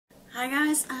Hi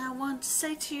guys, I want to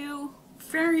say to you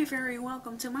very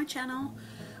welcome to my channel.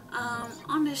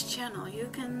 On this channel you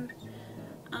can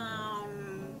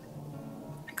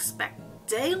expect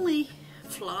daily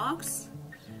vlogs.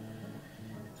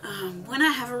 When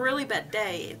I have a really bad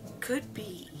day, it could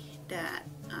be that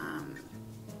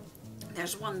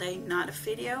there's one day not a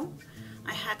video.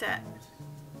 I had that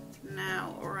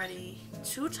now already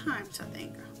 2 times I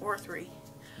think, or 3.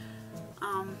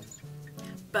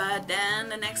 But then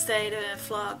the next day the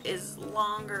vlog is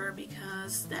longer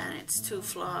because then it's 2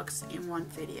 vlogs in 1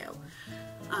 video.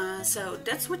 So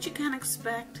that's what you can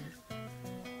expect.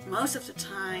 Most of the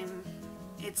time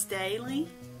it's daily.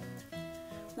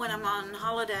 When I'm on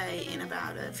holiday in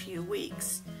about a few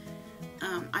weeks,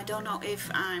 I don't know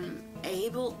if I'm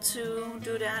able to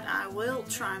do that. I will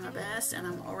try my best, and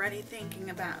I'm already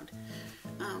thinking about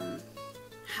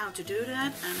how to do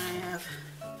that. And I have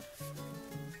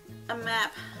a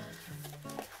map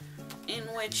in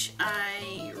which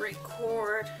I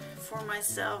record for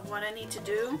myself what I need to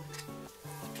do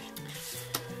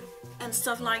and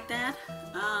stuff like that.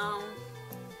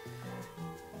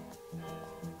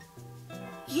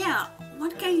 Yeah,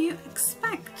 what can you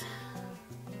expect?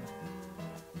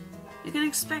 You can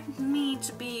expect me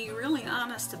to be really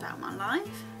honest about my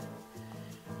life.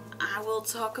 I will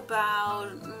talk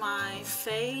about my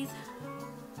faith,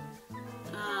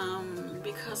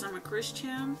 because I'm a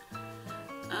Christian.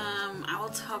 I will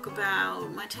talk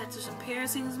about my tattoos and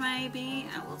piercings maybe.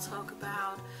 I will talk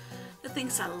about the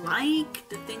things I like,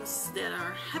 the things that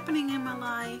are happening in my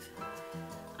life.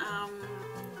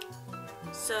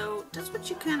 So that's what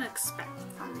you can expect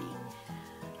from me.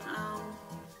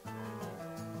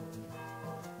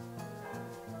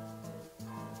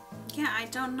 Yeah, I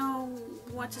don't know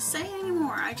what to say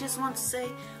anymore. I just want to say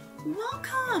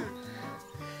welcome,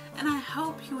 and I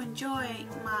hope you enjoy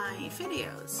my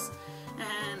videos.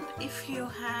 And if you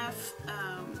have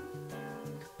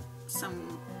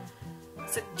some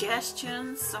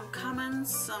suggestions, some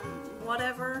comments, some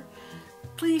whatever,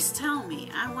 please tell me.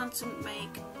 I want to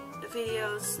make the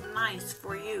videos nice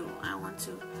for you.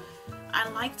 I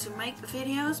like to make the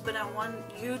videos, but I want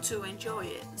you to enjoy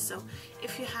it. So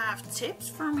if you have tips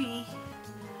for me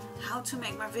how to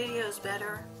make my videos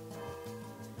better,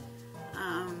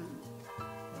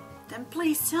 then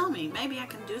please tell me. Maybe I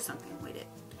can do something with it.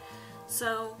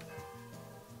 So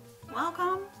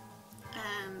welcome,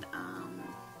 and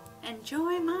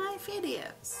enjoy my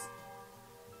videos.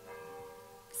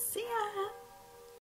 See ya!